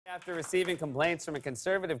After receiving complaints from a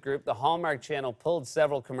conservative group, the Hallmark Channel pulled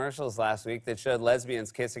several commercials last week that showed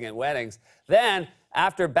lesbians kissing at weddings. Then,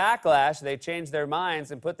 after backlash, they changed their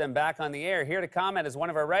minds and put them back on the air. Here to comment is one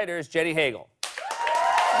of our writers, Jenny Hagel.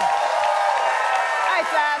 Hi,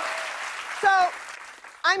 Seth. So,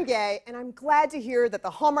 I'm gay, and I'm glad to hear that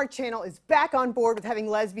the Hallmark Channel is back on board with having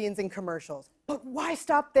lesbians in commercials. But why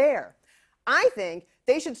stop there? I think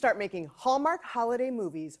they should start making Hallmark holiday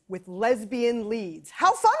movies with lesbian leads.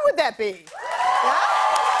 How fun would that be? Yeah?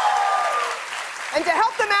 And to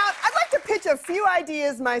help them out, I'd like to pitch a few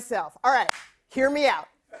ideas myself. All right, hear me out.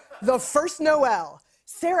 The first Noel.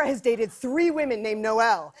 Sarah has dated 3 women named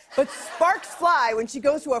Noel, but sparks fly when she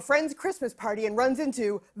goes to a friend's Christmas party and runs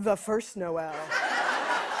into the first Noel.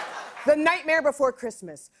 The Nightmare Before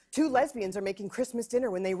Christmas. 2 lesbians are making Christmas dinner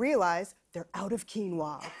when they realize they're out of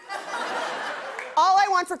quinoa. All I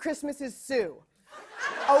Want for Christmas is Sue.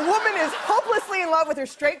 A woman is hopelessly in love with her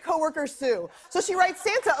straight coworker, Sue. So she writes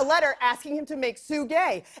Santa a letter asking him to make Sue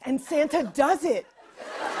gay, and Santa does it.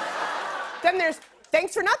 Then there's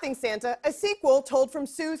Thanks for Nothing, Santa, a sequel told from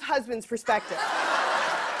Sue's husband's perspective.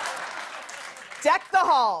 Deck the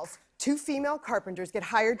Halls. 2 female carpenters get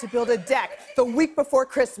hired to build a deck the week before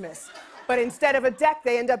Christmas. But instead of a deck,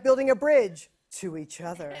 they end up building a bridge to each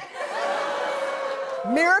other.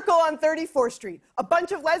 Miracle on 34th Street. A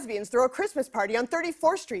bunch of lesbians throw a Christmas party on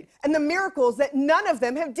 34th Street, and the miracle is that none of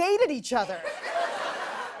them have dated each other.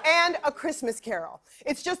 And A Christmas Carol.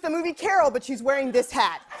 It's just the movie Carol, but she's wearing this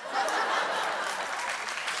hat.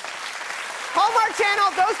 Hallmark Channel,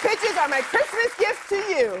 those pitches are my Christmas gift to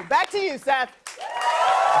you. Back to you, Seth.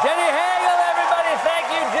 Jenny Hagel, everybody. Thank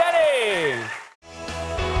you, Jenny.